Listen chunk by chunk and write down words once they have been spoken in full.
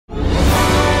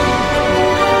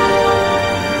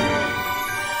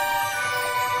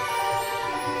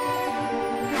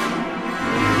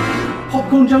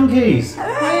Junkies!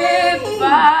 We're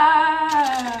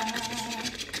back!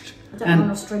 I don't know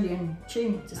an Australian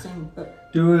tune to sing,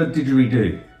 but... Do a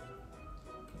didgeridoo.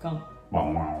 Go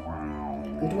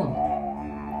on. Good one.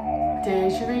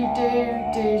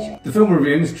 Didgeridoo. The film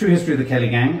reviewing is True History of the Kelly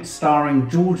Gang, starring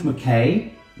George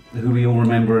Mackay, who we all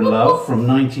remember and love from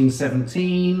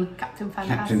 1917. Captain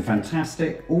Fantastic. Captain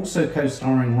Fantastic. Also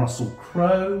co-starring Russell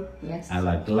Crowe, Yes. a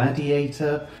la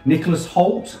Gladiator. Nicholas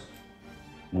Hoult,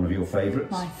 one of your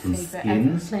favourites. My from favourite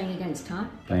Skins. Playing against time.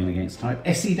 Playing against type.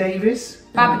 Essie Davis.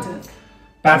 Babadook.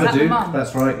 Babadook,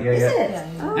 that's right, yeah, Is yeah. it?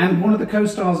 Yeah, yeah. Oh. And one of the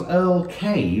co-stars, Earl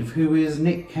Cave, who is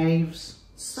Nick Cave's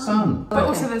son. But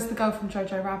also there's the girl from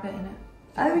Jojo Rabbit in it.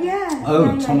 Oh, yeah. Oh,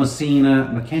 yeah, yeah.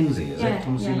 Thomasina Mackenzie, is Yeah, it?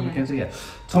 Thomasina yeah, yeah. Mackenzie, yeah.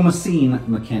 Thomasine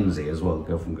Mackenzie as well, the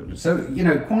girl from Goodwood. So, you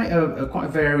know, quite a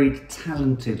varied,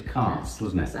 talented cast, Yes,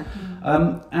 wasn't it? exactly.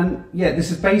 And yeah,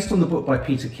 this is based on the book by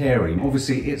Peter Carey.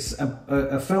 Obviously, it's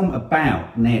a film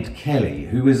about Ned Kelly,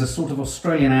 who is a sort of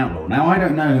Australian outlaw. Now, I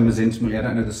don't know him as intimately, I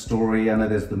don't know the story, I know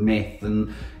there's the myth,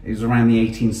 and it was around the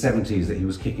 1870s that he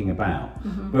was kicking about.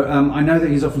 But I know that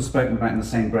he's often spoken about in the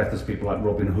same breath as people like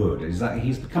Robin Hood, is that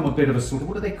he's become a bit of a sort of,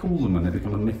 what do they call them when they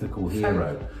become a mythical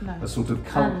hero? No. A sort of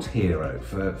cult hero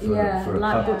for Yeah, a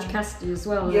like cult. Butch Cassidy as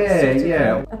well. Yeah, That sort of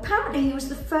yeah. thing. Apparently he was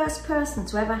the first person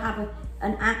to ever have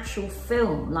an actual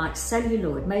film like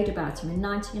celluloid made about him in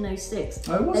 1906.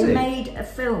 Oh, was they it? made a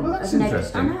film Well, that's of Ned.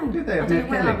 interesting. I know. Did they? I Of don't Ned know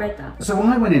where Kelly? I read that. So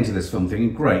I went into this film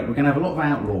thinking, great, we're going to have a lot of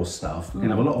outlaw stuff, we're going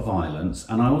to have a lot of violence,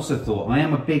 and I also thought, I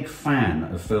am a big fan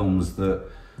of films that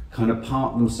kind of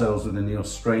park themselves within the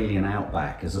Australian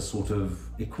outback as a sort of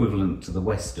equivalent to the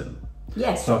Western.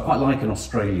 Yes. So I quite like an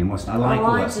Australian Western. I like Oh,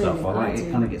 all I that do, stuff. I like I it.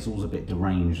 do. Kind of gets all a bit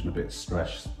deranged and a bit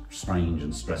strange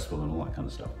and stressful and all that kind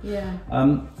of stuff. Yeah.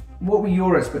 What were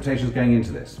your expectations going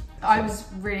into this? I was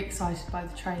really excited by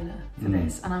the trailer for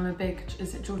this, and I'm a big,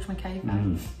 is it George Mackay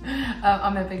fan?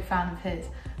 I'm a big fan of his.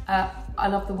 I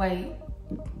love the way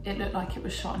it looked like it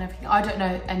was shot and everything. I don't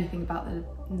know anything about the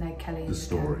Ned Kelly. The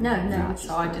story. No, Yeah,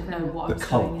 so I didn't know what I The was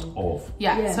cult going in. of.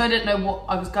 Yeah, Yeah. so I didn't know what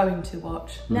I was going to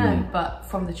watch. No. But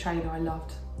from the trailer, I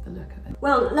loved the look of it.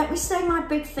 Well, let me say my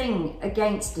big thing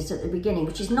against it at the beginning,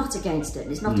 which is not against it,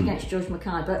 and it's not against George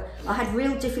Mackay, but I had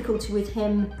real difficulty with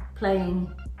him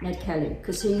playing Ned Kelly,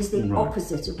 because he's the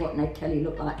opposite of what Ned Kelly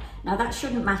looked like. Now, that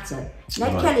shouldn't matter.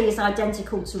 Ned Kelly is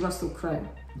identical to Russell Crowe.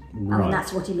 I mean,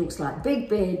 that's what he looks like. Big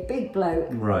beard, big bloke.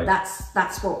 Right.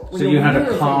 That's what we So all you had knew a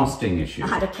of him. casting issue. I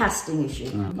had a casting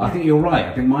issue. I think you're right.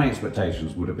 I think my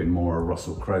expectations would have been more a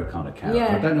Russell Crowe kind of character.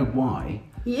 Yeah. I don't know why.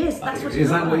 He is. That's what he Is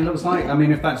looks that what he looks like? I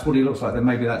mean, if that's what he looks like, then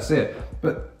maybe that's it.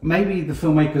 But maybe the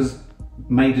filmmakers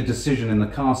made a decision in the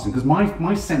casting, because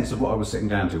my sense of what I was sitting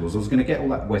down to was I was going to get all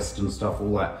that Western stuff,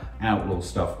 all that outlaw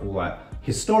stuff, all that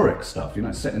historic stuff. You know,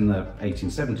 it's set in the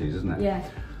 1870s, isn't it? Yeah.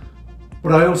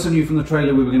 But I also knew from the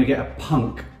trailer we were going to get a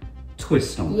punk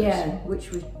twist on this. Yeah, which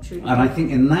was true. And I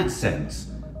think in that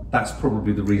sense, that's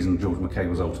probably the reason George Mackay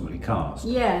was ultimately cast.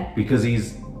 Yeah. Because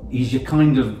he's your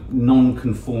kind of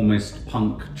non-conformist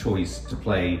punk choice to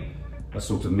play a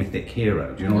sort of mythic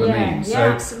hero. Do you know what I Yeah, mean? yeah, So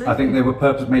absolutely. I think they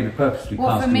were maybe purposely Well,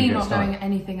 for casting me, against not knowing type.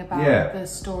 anything about Yeah. the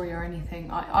story or anything,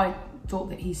 I thought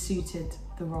that he suited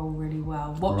the role really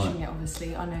well. Watching it,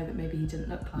 obviously, I know that maybe he didn't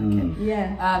look like it.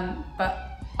 Yeah. But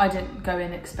I didn't go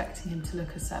in expecting him to look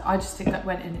as I just think that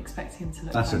went in expecting him to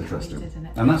look That's like interesting. how he did in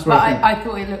it. And that's where but I think- I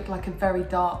thought it looked like a very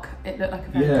dark,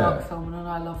 Yeah. dark film, and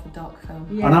I love a dark film.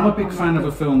 Yeah. And I'm a big fan of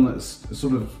a film that's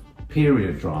sort of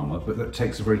period drama, but that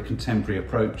takes a very contemporary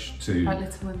approach to... Like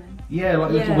Little Women. Yeah,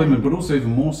 like Little Yeah. Women, but also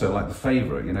even more so like The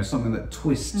Favourite, you know, something that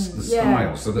twists the Yeah,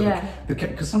 style, so that yeah.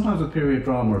 because sometimes with period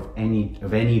drama of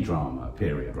any drama,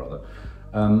 period rather,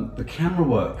 the camera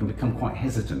work can become quite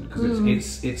hesitant because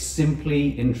it's simply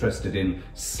interested in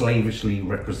slavishly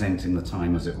representing the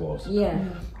time as it was. Yeah.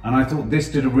 And I thought this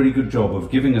did a really good job of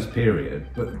giving us period,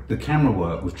 but the camera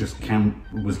work was just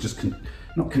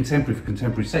not contemporary for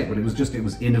contemporary's sake, but it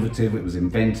was innovative, it was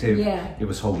inventive, Yeah. it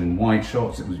was holding wide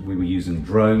shots, we were using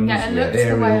drones, Yeah, it we had looks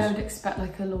the way I aerials. would expect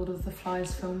like a Lord of the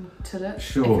Flies film to look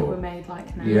Sure. if it were made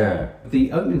like now. Yeah.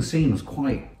 The opening scene was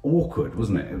quite awkward,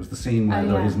 wasn't it? It was the scene where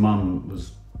Oh, yeah. his mum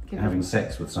was Giving- having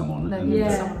sex with someone No, and, yeah.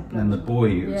 someone a and the boy.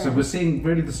 Yeah. So we're seeing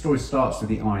really the story starts through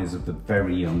the eyes of the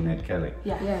very young Ned Kelly.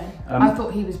 Yeah. Yeah. I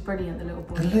thought he was brilliant, the little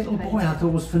boy. The that little played boy I him.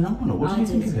 thought was phenomenal. What I did you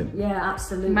think did. of him? Yeah, He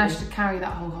absolutely. managed to carry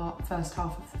that whole first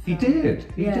half of the He film. did.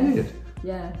 He Yeah. did.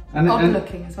 Yeah. Odd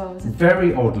looking as well, wasn't it?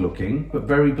 Very odd looking, but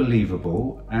very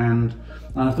believable. And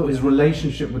I thought his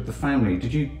relationship with the family,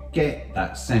 did you get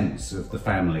that sense of the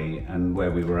family and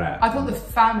where we were at? I thought the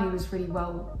family was really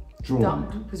well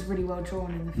drawn. was really well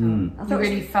drawn in the film. You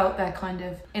really felt their kind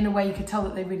of, in a way you could tell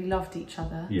that they really loved each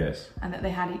other. Yes. And that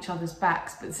they had each other's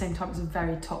backs, but at the same time it was a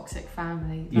very toxic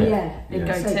family. They'd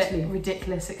go to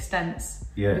ridiculous extents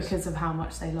because of how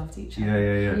much they loved each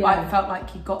other. I felt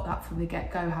like you got that from the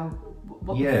get-go,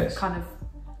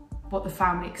 what the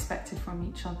family expected from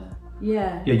each other.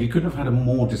 Yeah, you couldn't have had a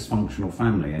more dysfunctional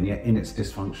family, and yet in its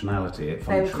dysfunctionality it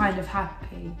functioned. They were kind of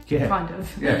happy, kind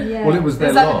of. Well, it was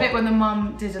their like lot. the bit when the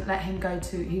mum didn't let him go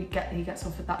to, he gets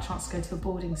offered that chance to go to a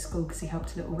boarding school because he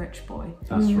helped a little rich boy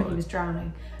when he was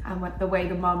drowning, and the way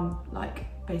the mum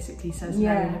basically says no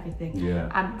and everything.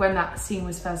 And when that scene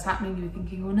was first happening, you were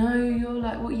thinking, well, no, you're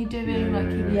like, what are you doing?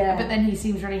 But then he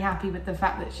seems really happy with the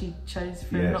fact that she chose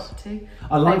for him not to.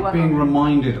 I like being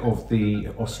reminded of the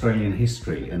Australian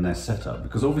history in their setup,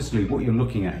 because obviously what you're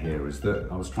looking at here is that,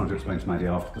 I was trying to explain to Maddie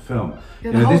after the film.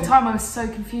 The whole time I was so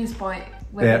confused by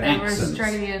whether they were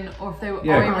Australian or if they were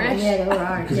Irish. Yeah, they were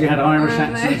Irish. Because you had Irish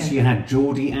accents, you had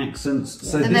Geordie accents.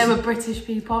 So and there were British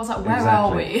people. I was like, where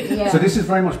are we? So this is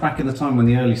very much back in the time when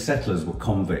the early settlers were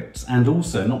convicts, and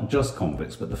also not just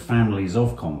convicts, but the families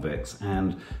of convicts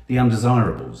and the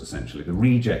undesirables, essentially, the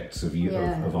rejects of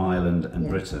Ireland and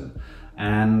Britain.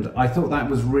 And I thought that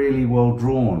was really well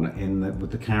drawn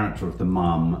with the character of the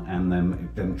mum and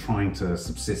them trying to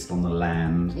subsist on the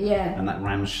land. And that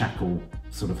ramshackle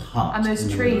sort of hut. And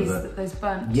those trees, those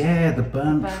burnt. Yeah, the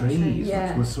burnt trees,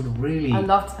 which was sort of really. I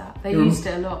loved that. They used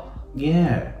it a lot.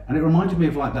 Yeah, and it reminded me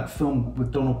of like that film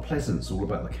with Donald Pleasance, all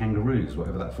about the kangaroos,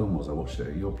 whatever that film was. I watched it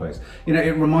at your place. You know,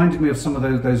 it reminded me of some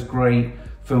of those great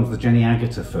films, the Jenny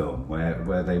Agutter film, where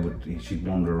she'd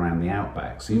wander around the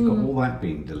outback. So you've got all that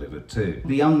being delivered too.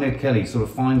 The young Ned Kelly sort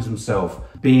of finds himself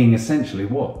being essentially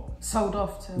what? Sold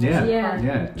off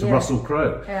to Russell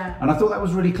Crowe. And I thought that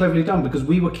was really cleverly done, because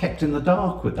we were kept in the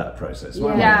dark with that process,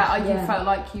 weren't we? You felt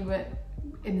like you were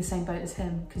in the same boat as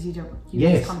him, because you were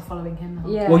just kind of following him.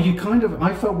 Well,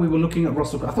 I felt we were looking at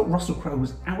Russell Crowe. I thought Russell Crowe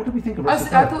was, what did we think of Russell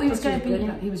Crowe? I thought he was going to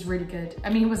be, he was really good. I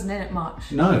mean, he wasn't in it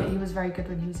much. No. He was very good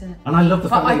when he was in it. And I love the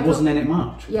fact that he wasn't in it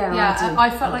much. I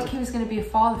felt like he was going to be a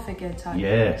father figure type.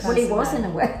 Yes. Well, he was in a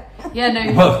way. He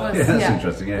was. That's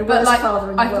interesting, But like,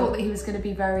 I thought that he was going to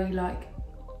be very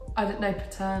I don't know,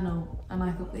 paternal, and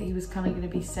I thought that he was kind of going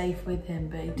to be safe with him,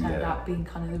 but he turned out being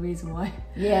kind of the reason why.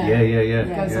 He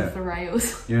goes off the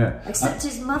rails. Except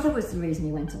his mother was the reason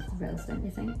he went off the rails, don't you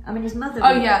think? I mean, his mother.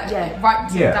 Right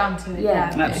down to it.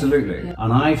 Absolutely. Yeah.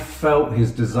 And I felt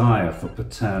his desire for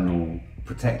paternal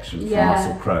protection from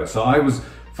Russell Crowe. So I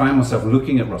found myself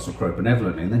looking at Russell Crowe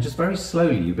benevolently, and then just very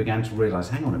slowly you began to realise,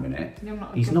 hang on a minute,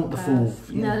 he's not the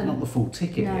full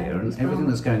ticket here, and everything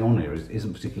that's going on here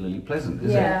isn't particularly pleasant,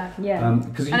 is it? And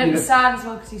it was sad as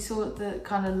well, because you saw the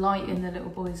kind of light in the little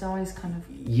boy's eyes kind of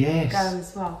go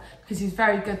as well, because he was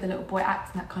very good, the little boy,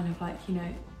 acting that kind of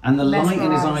and the light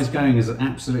in his eyes going is an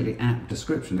absolutely apt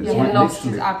description. It's he lost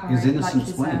his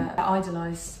innocence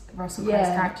idolised Russell Crowe's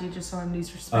character, you just saw him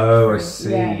lose respect. Oh, I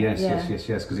see. Yes,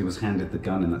 because he was handed the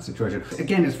gun in that situation.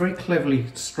 Again, it's very cleverly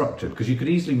structured, because you could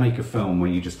easily make a film where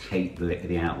you just hate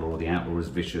the outlaw, or the outlaw is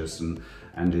vicious and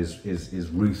is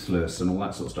ruthless and all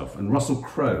that sort of stuff. And Russell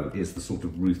Crowe is the sort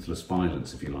of ruthless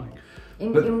violence, if you like.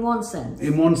 In one sense.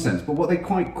 In one sense. But what they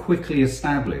quite quickly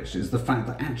established is the fact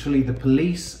that actually the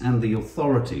police and the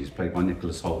authorities, played by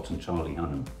Nicholas Hoult and Charlie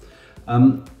Hunnam,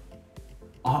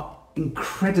 are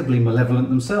incredibly malevolent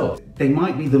themselves. They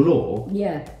might be the law,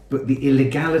 but the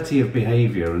illegality of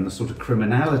behaviour and the sort of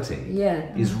criminality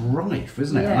is rife,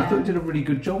 isn't it? And I thought he did a really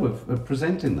good job of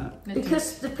presenting that.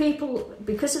 Because the people,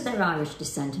 because of their Irish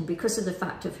descent and because of the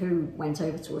fact of who went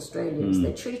over to Australia,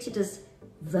 they're treated as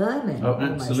vermin. Oh,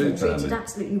 absolutely. They're treated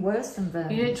absolutely worse than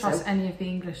vermin. You didn't trust any of the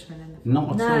Englishmen in the film.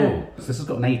 Not at all. This has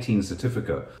got an 18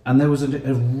 certificate. And there was a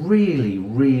really,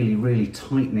 really, really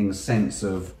tightening sense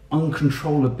of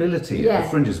uncontrollability at the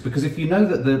fringes, because if you know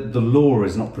that the law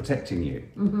is not protecting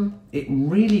you, it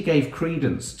really gave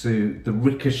credence to the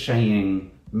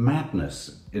ricocheting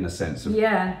madness, in a sense, of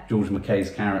George McKay's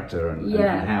character and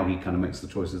how he kind of makes the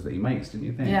choices that he makes, didn't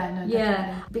you think?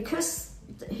 Because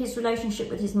his relationship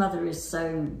with his mother is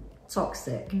so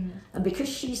toxic, and because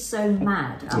she's so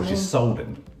mad, she's sold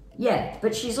him. Yeah,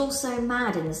 but she's also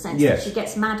mad in the sense that she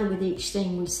gets madder with each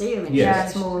scene we see her in. She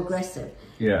gets more aggressive.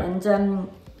 And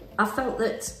I felt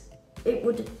that it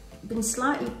would have been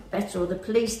slightly better, or the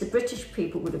police, the British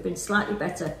people would have been slightly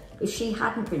better if she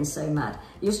hadn't been so mad.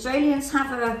 The Australians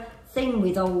have a thing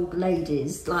with old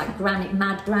ladies, like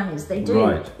mad grannies. They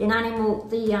do in Animal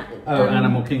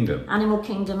Kingdom. Animal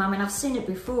Kingdom. I mean, I've seen it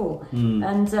before,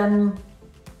 and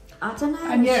I don't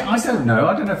know. And yeah, I don't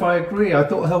know if I agree. I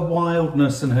thought her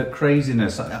wildness and her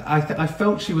craziness, I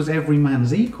felt she was every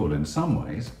man's equal in some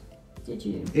ways. Did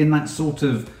you? In that sort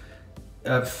of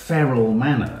feral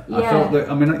manner. Yeah. I felt that,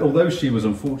 I mean, although she was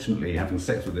unfortunately having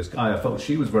sex with this guy, I felt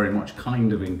she was very much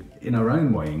kind of in her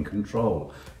own way in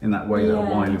control, in that way that a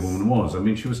wily woman was. I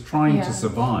mean, she was trying to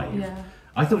survive. Yeah.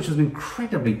 I thought she was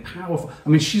incredibly powerful. I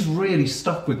mean, she's really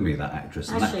stuck with me, that actress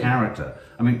and that character.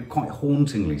 I mean, quite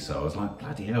hauntingly so. I was like,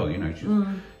 bloody hell, you know,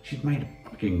 she's made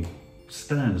fucking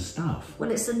stern stuff.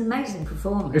 Well, it's an amazing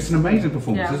performance. It's an amazing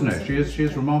performance, isn't it? She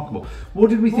is remarkable. What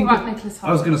did we think about Nicholas Hoult?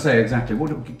 I was going to say exactly.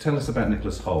 Tell us about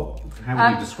Nicholas Hoult. How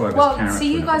would you describe his character? Well,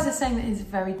 see, you guys are saying that he's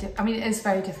very I mean, it is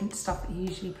very different to stuff that he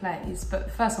usually plays. But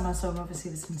the first time I saw him,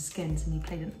 obviously, was in Skins, and he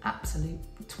played an absolute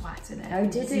twat in it. Oh,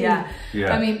 did he? Yeah.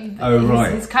 Yeah. I mean,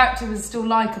 his character was still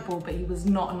likable, but he was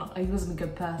not. He wasn't a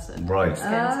good person. Right.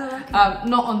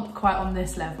 Not quite on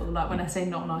this level. Like when I say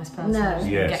not a nice person, just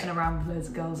getting around with loads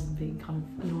of girls and being kind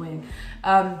of annoying.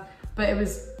 But it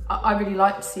was. I really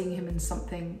liked seeing him in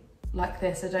something like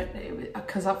this. I don't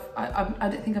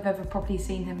think I've ever properly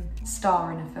seen him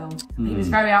star in a film. He was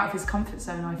very out of his comfort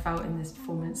zone, I felt, in this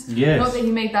performance. Yes. Not that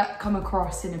he made that come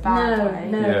across in a bad way.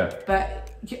 No. Yeah. But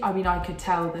I mean, I could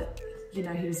tell that, you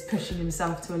know, he was pushing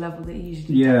himself to a level that he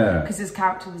usually did. Because his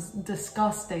character was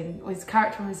disgusting. His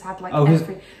character always had like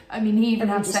I mean, he even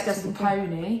had sex with a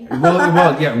pony.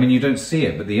 well, yeah. I mean, you don't see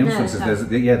it, but the inference is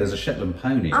there's a Shetland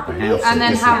pony at the house. And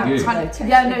then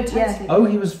totally. Oh,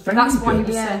 he was very That's good. why he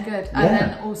was so good. And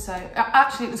then also,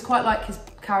 actually, it was quite like his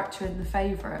character in The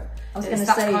Favourite. I was going to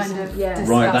say,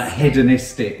 right, that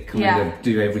hedonistic kind of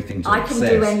do everything to I can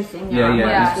do anything.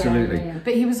 Absolutely.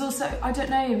 But he was also, I don't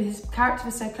know, his character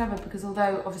was so clever because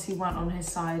although obviously weren't on his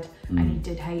side and you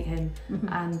did hate him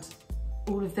and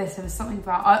all of this, there was something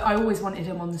about, I always wanted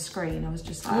him on the screen. I was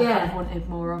just like, I kind of wanted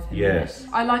more of him. Yes.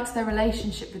 I liked their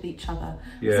relationship with each other.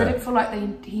 Because I didn't feel like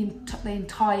they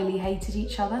entirely hated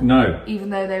each other. No. Even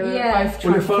though they were both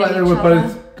trying to kill like each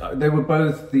other. they were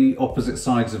both the opposite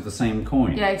sides of the same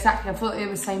coin. Yeah, exactly. I thought it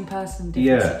was the same person,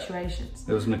 different situations.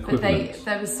 There was an equivalent. But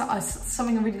there was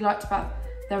something I really liked about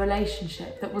their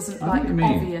relationship that wasn't like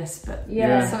obvious, but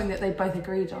something that they both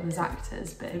agreed on as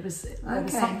actors. But there was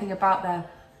something about their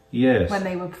when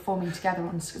they were performing together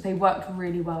on screen. They worked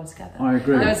really well together. I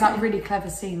agree. There was that really clever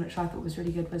scene which I thought was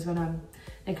really good, was when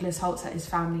Nicholas Hoult's at his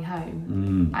family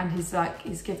home and he's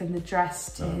given the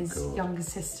dress to his younger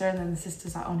sister, and then the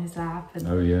sister's like on his lap, and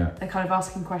they're kind of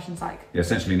asking questions like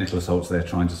essentially Nicholas Hoult's there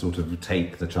trying to sort of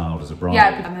take the child as a bride.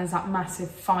 Yeah, and there's that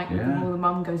massive fight with them all. The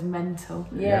mum goes mental.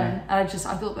 Yeah. And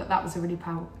I thought that was a really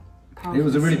powerful it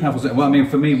was a really powerful scene. Well, I mean,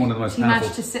 for me, one of the most powerful. He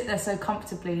managed to sit there so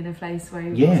comfortably in a place where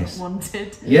he wasn't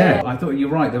wanted. Yeah, I thought you're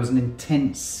right. There was an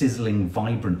intense, sizzling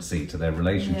vibrancy to their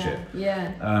relationship.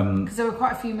 Yeah. Because there were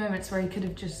quite a few moments where he could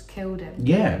have just killed him.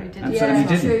 Yeah, absolutely. He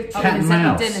didn't. Cat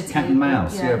and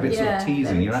mouse. Yeah, a bit sort of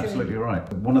teasing. You're absolutely right.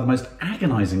 One of the most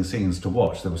agonising scenes to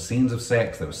watch. There were scenes of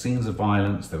sex. There were scenes of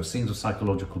violence. There were scenes of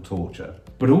psychological torture.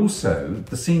 But also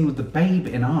the scene with the babe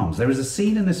in arms. There is a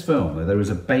scene in this film where there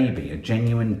is a baby, a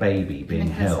genuine baby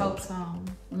being held.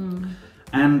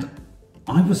 And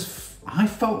I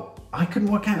felt I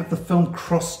couldn't work out if the film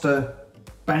crossed a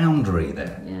boundary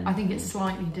there. Yeah. I think it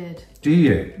slightly did. Do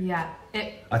you? Yeah.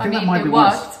 I mean, that might be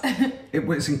worked. It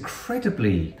was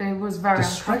incredibly it was very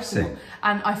distressing.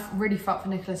 And I really felt for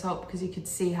Nicholas Hoult because you could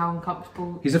see how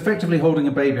uncomfortable. He's effectively holding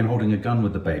a baby and holding a gun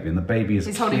with the baby, and the baby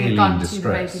is clearly in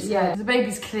distress. The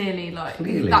baby's clearly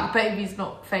that baby's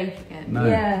not faking it. No.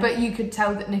 Yeah. But you could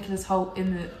tell that Nicholas Hoult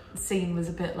in the scene was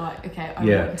a bit like, okay, I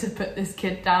want to put this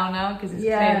kid down now because he's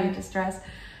clearly in distress.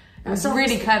 It was a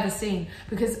really clever scene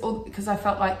because I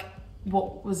felt like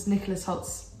what was Nicholas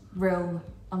Hoult's real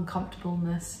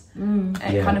uncomfortableness.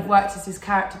 It kind of worked as his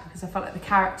character because I felt like the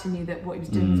character knew that what he was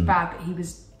doing was bad, but he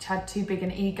had too big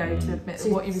an ego to admit that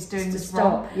what he was doing was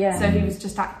wrong. So he was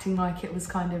just acting like it was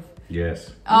kind of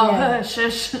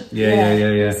shush. So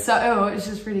it was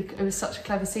just really, it was such a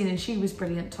clever scene, and she was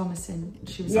brilliant. Thomasin,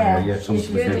 she was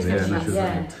Thomasin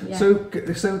was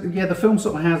good. So the film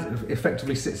sort of has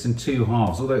effectively sits in two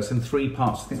halves, although it's in three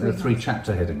parts. I think there are three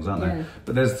chapter headings, aren't there?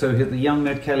 But there's the young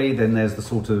Ned Kelly, then there's the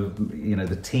sort of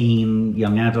the teen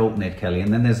young adult Ned Kelly,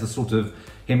 and then there's the sort of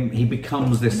he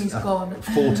becomes this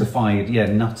fortified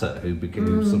nutter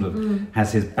who sort of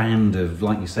has his band of,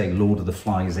 like you say, Lord of the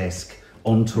Flies-esque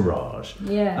entourage.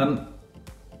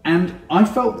 And I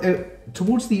felt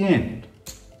towards the end,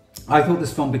 I thought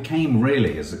this film became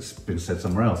really, as it's been said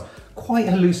somewhere else, quite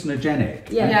hallucinogenic.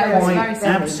 It was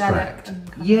very abstract.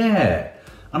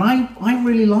 And I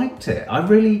really liked it.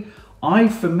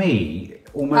 For me,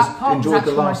 almost That part was enjoyed the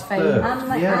actually my last third.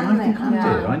 favourite. Yeah, I think I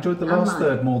Yeah. did. I enjoyed the last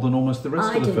third more than almost the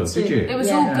rest of the film. too. Did you? It was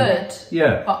Yeah. all good.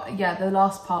 Yeah. But yeah, the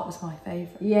last part was my favourite.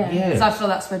 Yeah. Yeah. Because I feel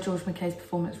that's where George McKay's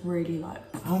performance really like.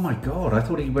 Oh my God! I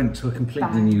thought he went to a completely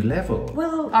Bang. new level.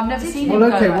 Well, I've never did seen you- him.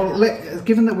 Well, okay. go Well, like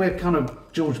given that we're kind of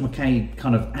George McKay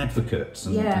kind of advocates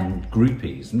and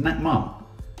groupies, Nat Mum,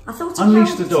 I thought he unleash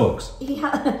held the dogs.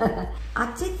 I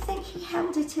did think he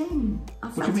held it in.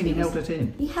 What do you mean he held it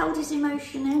in? He held his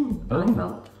emotion in. Oh. I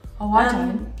felt. Oh, I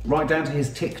don't. Right down to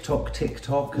his tick tock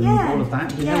and all of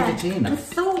that. He held it in. And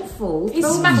thoughtful. He's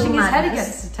thoughtful smashing his head madness.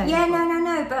 against the table. Yeah,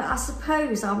 no. But I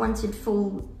suppose I wanted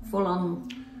full on.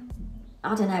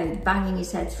 I don't know, banging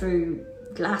his head through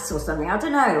glass or something. I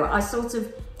don't know. I sort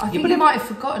of. I think but he it- might have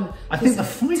forgotten. I think the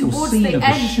final towards scene the of the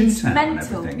end, it's shootout and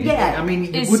mental. everything. Yeah. I mean,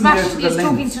 you He's wouldn't go smashing. to the He's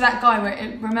talking lengths. to that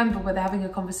guy. Remember where they're having a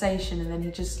conversation, and then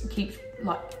he just keeps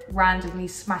like randomly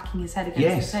smacking his head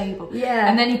against the table. Yeah.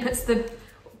 And then he puts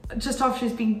just after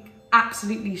he's been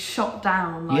absolutely shot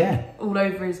down, like all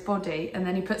over his body, and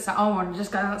then he puts that arm on and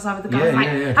just goes outside with the guy.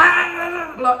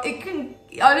 Like it can.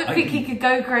 I don't think he could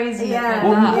go crazy. Yeah.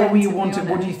 What were you to be wanting?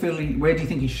 What do you honest. feel? Where do you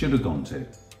think he should have gone to?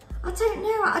 I don't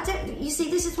know. You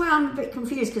see, this is where I'm a bit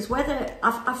confused because whether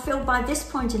I feel by this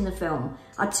point in the film,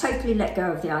 I totally let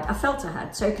go of the idea. I felt I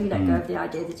had totally let go of the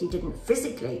idea that he didn't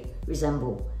physically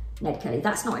resemble Ned Kelly.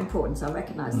 That's not important. I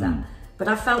recognise that. But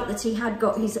I felt that he had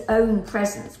got his own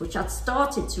presence, which I'd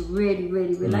started to really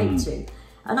relate to.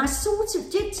 And I sort of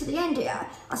did to the end.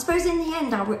 I suppose in the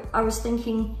end, I was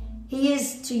thinking he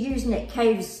is, to use Nick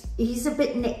Cave's, he's a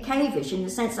bit Nick Cave-ish in the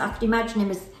sense that I could imagine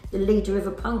him as the leader of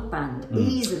a punk band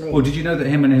easily. Well, did you know that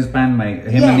him and his bandmate,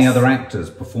 and the other actors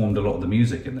performed a lot of the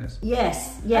music in this?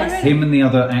 Yes. Him and the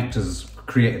other actors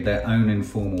created their own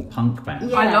informal punk band.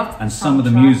 Yeah. I loved And some of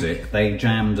the music they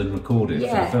jammed and recorded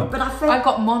for the film. But I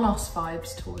got Monos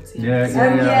vibes towards the end. I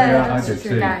did That's too.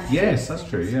 true, guys. Yes, that's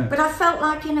true, yeah. But I felt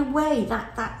like in a way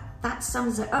that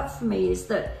sums it up for me, is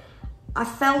that I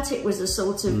felt it was a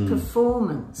sort of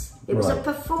performance. It was a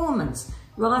performance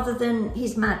rather than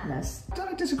his madness. I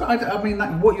don't disagree. I mean,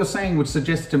 what you're saying would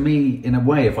suggest to me, in a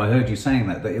way, if I heard you saying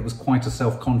that it was quite a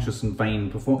self-conscious and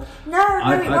vain performance. No,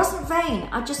 it wasn't vain.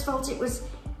 I just felt it was,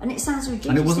 and it sounds ridiculous.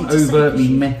 And it wasn't to say, overtly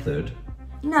method.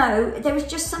 No, there was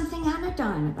just something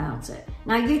anodyne about it.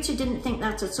 Now, you two didn't think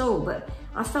that at all, but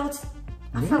I felt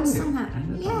somehow,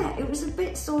 anodyne. it was a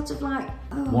bit sort of like,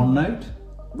 One note?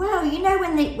 Well, you know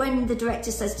when the director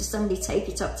says to somebody, take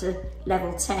it up to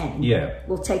level 10,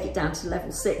 we'll take it down to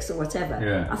level 6 or whatever.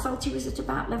 Yeah. I felt he was at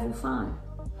about level 5.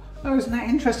 Oh, isn't that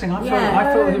interesting? I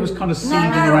Yeah. felt he was kind of seeding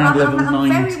No, around level I'm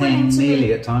 9, very 10, willing to nearly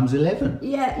be- at times 11.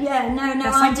 Yeah, no,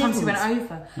 I Sometimes didn't. he went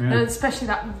over. Yeah. Especially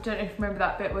that, I don't know if you remember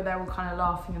that bit where they're all kind of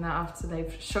laughing and that after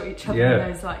they've shot each other Yeah.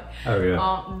 in those like Oh,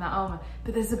 in that armour.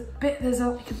 But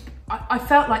I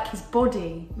felt like his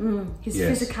body, his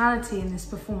physicality in this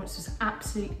performance was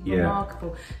absolutely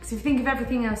remarkable. Because if you think of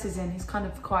everything else he's in, he's kind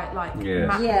of quite like he's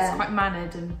quite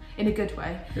mannered and in a good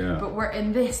way. Yeah. But we're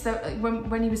in this,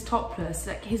 when he was topless,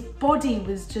 like his body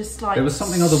was just like There was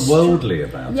something otherworldly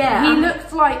about it. Yeah. he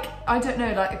looked like, I don't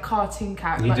know, like a cartoon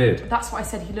character. He Like, did. That's what I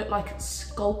said. He looked like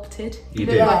sculpted. He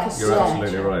looked did. like a You're absolutely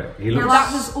sculpture. right. He Now, looked...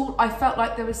 that was all. I felt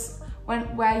like there was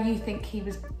where you think he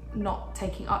was not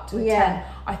taking up to a 10.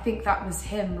 I think that was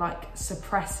him like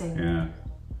suppressing. Yeah.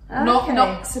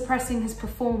 Not suppressing his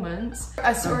performance.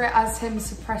 I saw it as him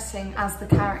suppressing as the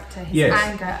character, his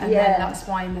anger, and then that's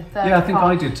why in the third Yeah, I think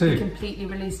part, I did too. he completely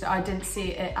released it. I didn't see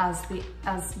it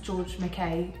as George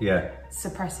McKay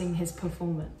suppressing his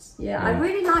performance. Yeah, I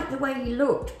really liked the way he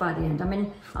looked by the end. I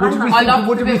mean, What did we I think- loved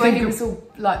what the did we bit when think he of- was all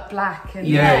like black and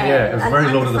It was very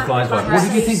And Lord of the fact Flies that vibe. What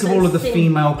did you think of all of the thin.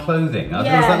 female clothing? There was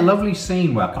that lovely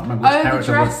scene where I can't remember which the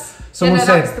character dress. was. Someone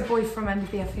said, that's the boy from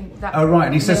NADIA, I think. That, oh right,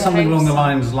 and he says something along the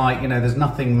hates- lines like, there's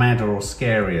nothing madder or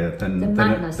scarier than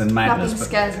madness. madness. Nothing but-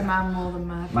 scares a man more than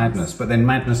madness. Madness, but then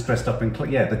madness dressed up in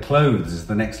the clothes is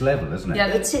the next level, isn't it? Yeah,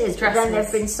 It is, but dresses. then there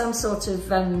have been some sort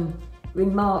of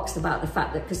remarks about the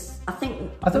fact that, because I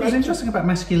thought it was interesting about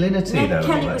masculinity Ned though.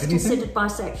 Kelly like, was didn't you think? considered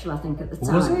bisexual, I think, at the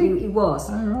time. Was he? He was.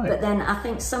 Oh, right. But then I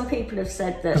think some people have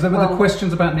said that... Because there were the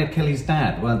questions about Ned Kelly's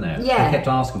dad, weren't there? Yeah. They kept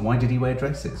asking, why did he wear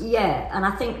dresses? Yeah, and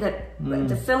I think that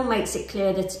the film makes it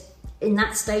clear that in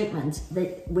that statement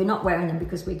that we're not wearing them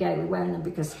because we're gay, we're wearing them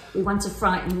because we want to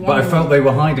frighten the But I enemy. felt they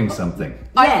were hiding something.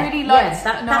 I really liked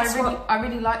that's I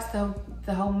really liked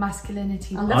the whole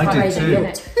masculinity. And that's I did why too.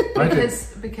 they I did.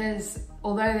 because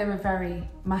although they were very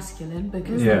masculine,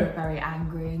 because they were very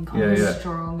angry and kind of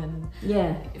strong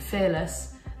and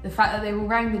fearless, the fact that they were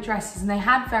wearing the dresses and they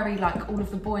had very, like, all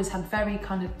of the boys had very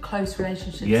kind of close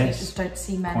relationships Yes. you just don't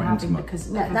see men Quite having intimate.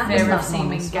 because Yeah, of that the was fear of not seeming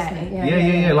honest, wasn't it?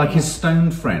 gay. Yeah. Like his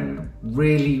stoned friend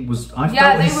really was. I Yeah,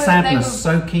 felt his they were- sadness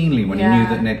so keenly when he knew Yeah.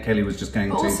 that Ned Kelly was just going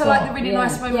But too also, far. like, the really Yeah.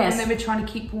 nice moment Yes. when they were trying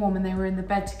to keep warm and they were in the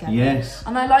bed together. Yes.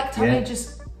 And I liked how Yeah. they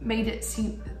just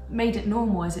made it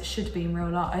normal as it should be in real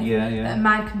life. Yeah. That a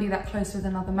man can be that close with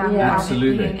another man Yeah. without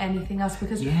Absolutely. it being anything else.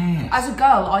 Because Yes. as a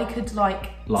girl, I could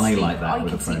like Lie sleep, like that I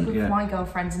with could a friend, sleep with yeah. my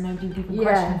girlfriends and nobody would even Yeah.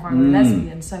 question if I were a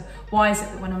lesbian. So why is it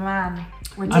that when a man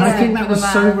And I think that with was a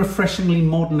so man- refreshingly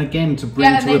modern again to bring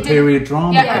Yeah, and to they a didn't- period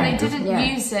drama. Yeah, and thing, they didn't Yeah.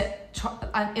 use it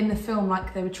in the film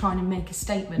like they were trying to make a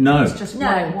statement. No. It was just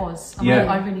what it was. And Yeah.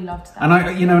 I really loved that. And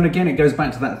and again, it goes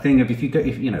back to that thing of if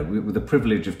with the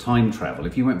privilege of time travel,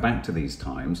 if you went back to these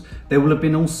times, there will have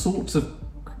been all sorts of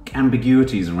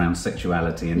ambiguities around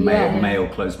sexuality and male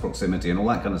close proximity and all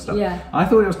that kind of stuff. Yeah. I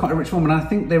thought it was quite a rich film, and I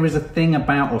think there is a thing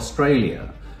about Australia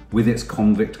with its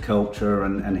convict culture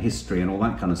and history and all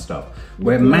that kind of stuff,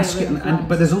 where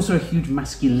but there's also a huge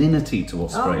masculinity to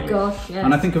Australia. Oh gosh, yes.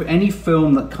 And I think of any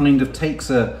film that kind of takes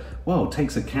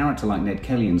a character like Ned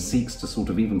Kelly and seeks to sort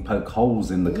of even poke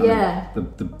holes in the kind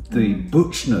of the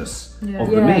butchness of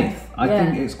the myth. I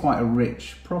think it's quite a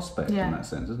rich prospect in that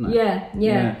sense, isn't it?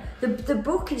 Yeah. The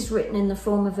book is written in the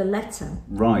form of a letter,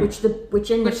 Right. Which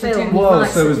in the film. he Well,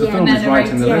 writes so at as the the film end. is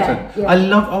writing the letter. Yeah. I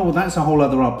love. Oh, that's a whole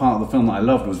other part of the film that I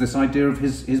loved was this idea of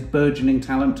his burgeoning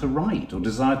talent to write or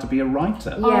desire to be a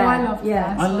writer. Oh, I love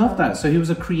that. I love that. So he was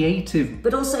a creative.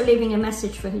 But also leaving a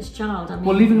message for his child. I mean,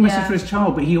 Well, leaving a message for his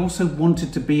child, but he also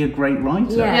wanted to be a great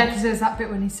writer. Yeah, because there's that bit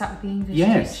when he sat with the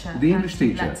English teacher. the English and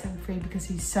teacher. He lets him free because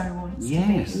he so wants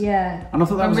Yes. to be. Yeah. And I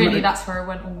thought that And was really, that's where it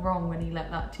went all wrong when he let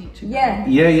that teacher go. Yeah.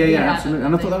 Yeah, absolutely.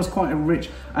 And I thought that was quite a rich.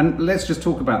 And let's just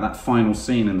talk about that final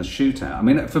scene in the shootout. I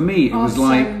mean, for me, it was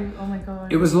like. Oh my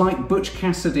god. It was like Butch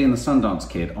Cassidy and the Sundance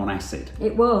Kid on acid.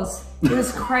 It was. It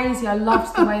was crazy. I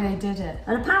loved the way they did it.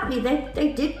 And apparently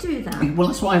they did do that. Well,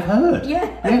 that's what I've heard.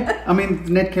 Yeah. I mean,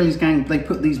 Ned Kelly's gang, they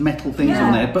put these metal things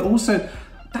on there, but also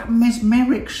that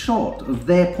mesmeric shot of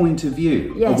their point of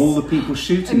view of all the people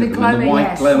shooting at them and the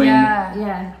white glowing.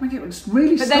 Yeah. I mean, it was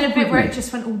really. But then a bit where it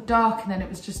just went all dark and then it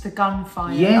was just the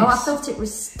gunfire. Yes. Oh, I thought it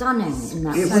was stunning in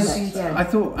that. It respect, was.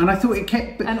 I thought it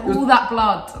kept. And all that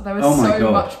blood. There was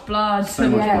so much blood. So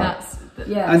much blood.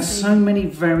 And so many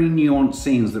very nuanced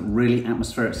scenes that really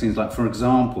atmospheric scenes, like for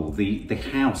example the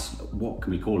house, what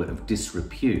can we call it, of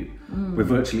disrepute, where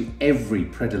virtually every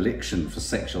predilection for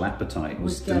sexual appetite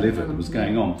was delivered, was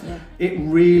going on. It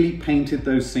really painted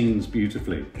those scenes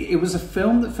beautifully. It was a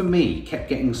film that for me kept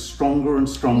getting stronger and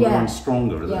stronger and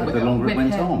stronger the longer it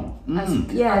went on.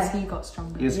 As he got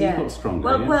stronger. Yes, he got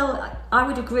stronger. Well, I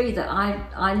would agree that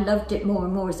I loved it more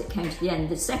and more as it came to the end.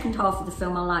 The second half of the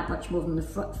film I liked much more than the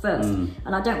first.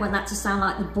 And I don't want that to sound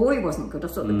like the boy wasn't good. I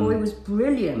thought the boy was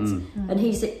brilliant. And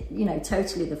he's,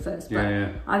 totally the first. But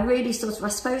I really I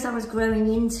suppose I was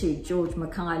growing into George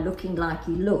Mackay looking like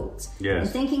he looked. And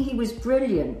thinking he was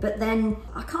brilliant. But then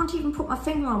I can't even put my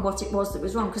finger on what it was that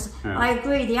was wrong. Because I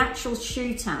agree, the actual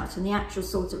shootout and the actual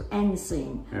sort of end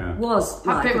scene was that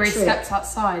like bit a where he trip. steps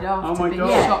outside after being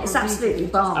God. shot. It's absolutely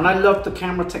balmy. And I loved the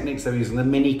camera techniques they were using, the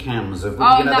mini cams of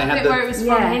that they had bit where it was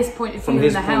from his point of view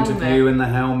in the helmet. in the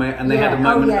helmet, and they had a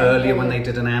moment earlier when they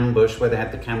did an ambush where they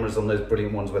had the cameras on those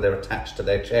brilliant ones where they're attached to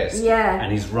their chest.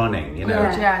 And he's running, and the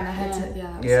head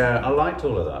I liked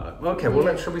all of that. Okay,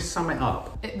 well, shall we sum it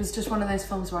up? It was just one of those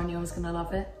films where I knew I was going to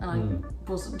love it, and I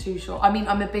wasn't too sure. I mean,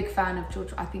 I'm a big fan of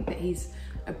George. I think that he's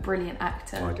a brilliant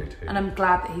actor. I do too. And I'm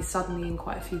glad that he's suddenly in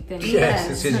quite a few things. Yes,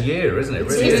 it's his year, isn't it? He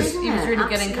was really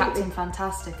good in Captain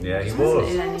Fantastic. Yeah, he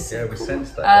was. Yeah, we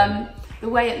sensed that. The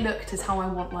way it looked is how I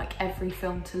want like every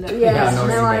film to look.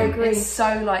 I agree. It's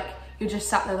so like you're just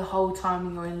sat there the whole time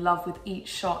and you're in love with each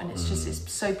shot, and it's just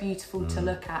it's so beautiful to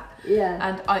look at.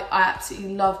 And I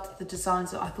absolutely loved the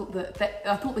designs. I thought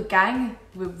the gang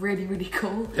were really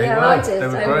cool. I did.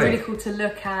 They were really cool to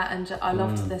look at, and I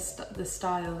loved the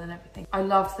style and everything. I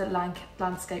loved the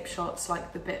landscape shots,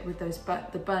 like the bit with those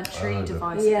the burnt tree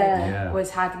device they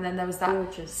always had, and then there was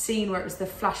that scene where it was the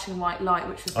flashing white light,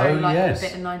 which was very like the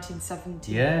bit in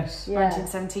 1917.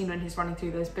 1917 when he's running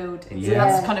through those buildings. So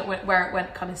that's kind of where it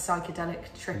went kind of psychedelic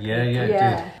trippy. It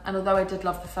did. And although I did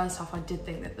love the first half, I did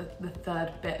think that the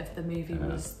third bit of the movie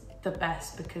was the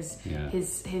best because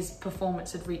his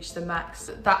performance had reached the max.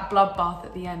 That bloodbath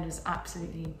at the end was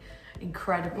absolutely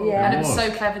incredible, and it was so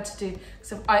clever to do.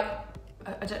 So I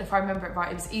don't know if I remember it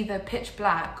right, it was either pitch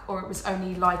black or it was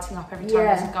only lighting up every time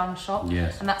there's a gunshot.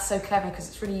 And that's so clever because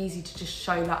it's really easy to just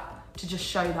show that to just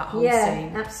show that whole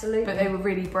scene. Absolutely. But they were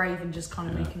really brave in just kind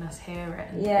of making us hear it.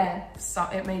 And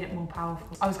it made it more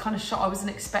powerful. I was kind of shocked. I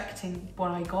wasn't expecting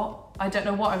what I got. I don't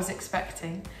know what I was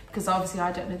expecting, because obviously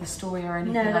I don't know the story or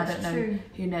anything. No, that's I don't know true.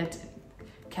 who Ned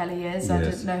Kelly is. I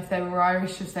didn't know if they were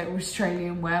Irish, if they were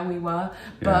Australian, where we were.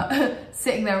 But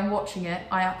sitting there and watching it,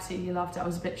 I absolutely loved it. I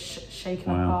was a bit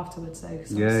shaken up afterwards though,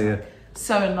 because I was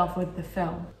so in love with the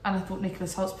film. And I thought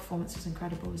Nicholas Holt's performance was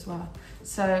incredible as well.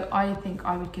 So I think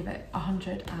I would give it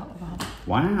 100 out of 100.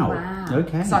 Wow.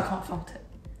 Okay. So I can't fault it.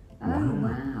 Oh,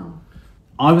 wow.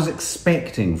 I was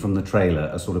expecting from the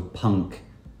trailer a sort of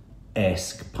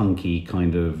punk-esque, punky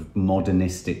kind of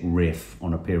modernistic riff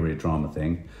on a period drama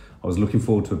thing. I was looking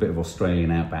forward to a bit of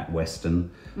Australian outback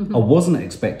western. I wasn't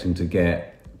expecting to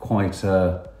get quite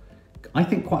a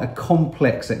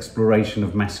complex exploration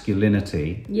of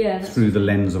masculinity through the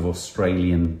lens of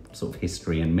Australian sort of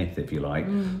history and myth, if you like.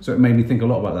 So it made me think a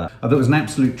lot about that. I thought it was an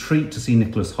absolute treat to see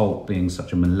Nicholas Hoult being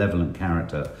such a malevolent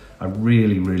character. I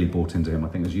really, really bought into him. I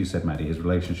think, as you said, Maddie, his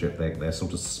relationship, their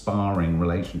sort of sparring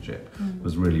relationship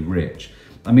was really rich.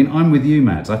 I mean, I'm with you,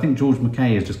 Mads. I think George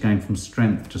McKay is just going from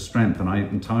strength to strength, and I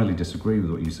entirely disagree with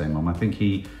what you say, Mum. I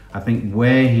think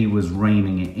where he was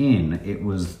reining it in, it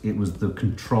was the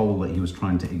control that he was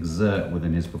trying to exert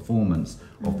within his performance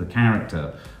of the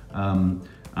character. And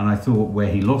I thought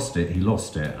where he lost it, he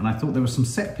lost it. And I thought there were some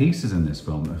set pieces in this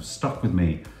film that have stuck with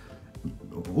me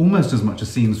almost as much as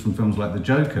scenes from films like The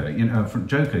Joker,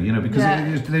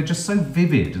 because they're just so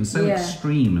vivid and so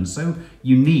extreme and so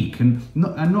unique, and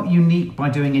not unique by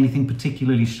doing anything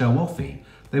particularly show-offy.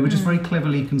 They were just very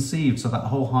cleverly conceived. So that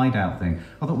whole hideout thing,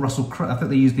 I thought Russell Crowe, I thought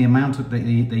they used the amount of, they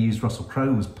used Russell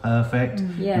Crowe was perfect.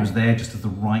 He was there just as the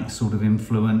right sort of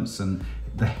influence, and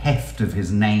the heft of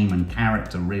his name and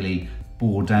character really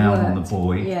bore down on the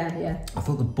boy. I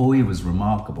thought the boy was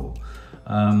remarkable.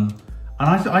 And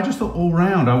I just thought all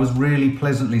round, I was really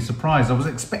pleasantly surprised. I was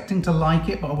expecting to like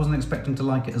it, but I wasn't expecting to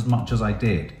like it as much as I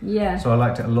did. So I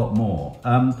liked it a lot more.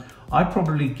 I'd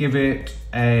probably give it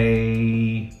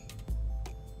a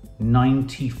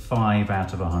 95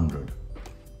 out of 100.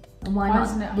 And why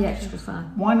not the extra 5?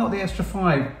 Why not the extra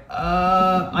 5?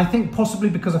 I think possibly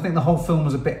because I think the whole film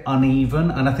was a bit uneven,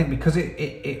 and I think because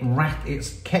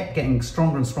it's kept getting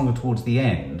stronger and stronger towards the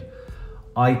end.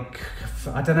 I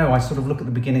don't know, I sort of look at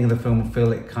the beginning of the film and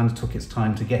feel it kind of took its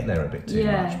time to get there a bit too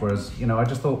much, whereas, I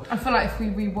just thought... I feel like if we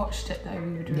rewatched it though,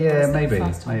 we would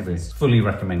realise maybe. Fully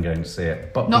recommend going to see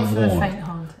it, but not for the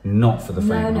faint-hearted. Not for the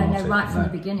faint-hearted. No, right from the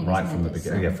beginning. Right from the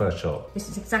beginning, first shot. This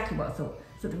is exactly what I thought.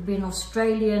 I thought it would be an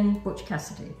Australian Butch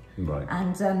Cassidy. Right.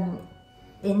 And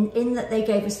in that they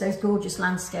gave us those gorgeous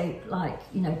landscape,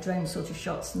 drone sort of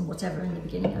shots and whatever in the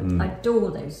beginning. I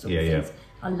adore those sort of things.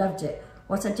 I loved it.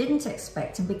 What I didn't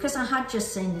expect, and because I had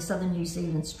just seen this other New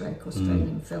Zealand stroke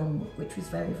Australian film, which was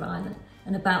very violent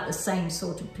and about the same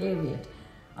sort of period,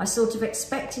 I sort of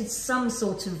expected some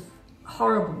sort of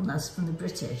horribleness from the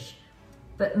British,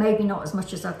 but maybe not as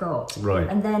much as I got. Right.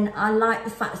 And then I liked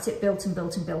the fact that it built and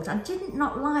built and built. I did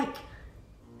not like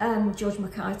George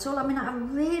McKay at all. I mean, I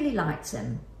really liked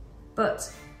him, but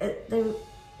there was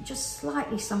just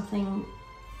slightly something...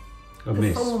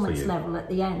 performance level at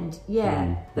the end,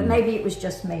 but maybe it was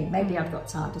just me, maybe I'd got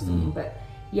tired or something, but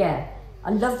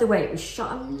I love the way it was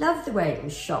shot. I love the way it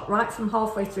was shot right from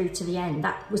halfway through to the end.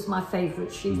 That was my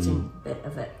favourite shooting bit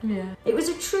of it. It was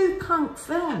a true punk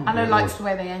film. And I liked the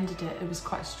way they ended it. It was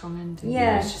quite a strong ending.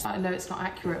 I know it's not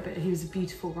accurate, but he was a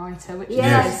beautiful writer, which is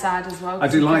very sad as well. I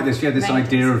do like this, this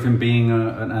idea of him being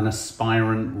an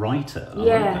aspirant writer. I like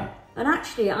that. And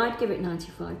actually I'd give it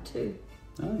 95 too.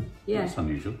 Oh, that's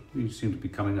unusual. You seem to be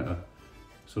coming at a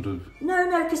sort of...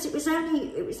 No, because it was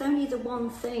only the one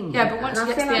thing. Yeah, but once you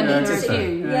get to the end of the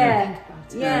review, think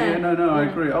about it. I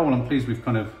agree. Oh, well, I'm pleased we've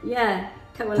kind of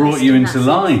coalesced brought you into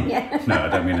line. Yeah. No, I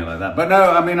don't mean it like that. But no,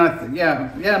 I mean,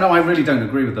 I really don't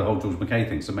agree with the whole George McKay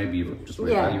thing. So maybe you've just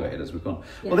reevaluated as we've gone.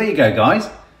 Well, there you go, guys.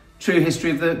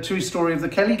 True story of the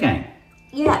Kelly gang.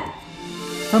 Yeah.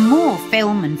 For more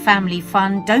film and family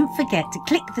fun, don't forget to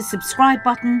click the subscribe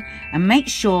button and make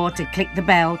sure to click the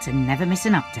bell to never miss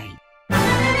an update.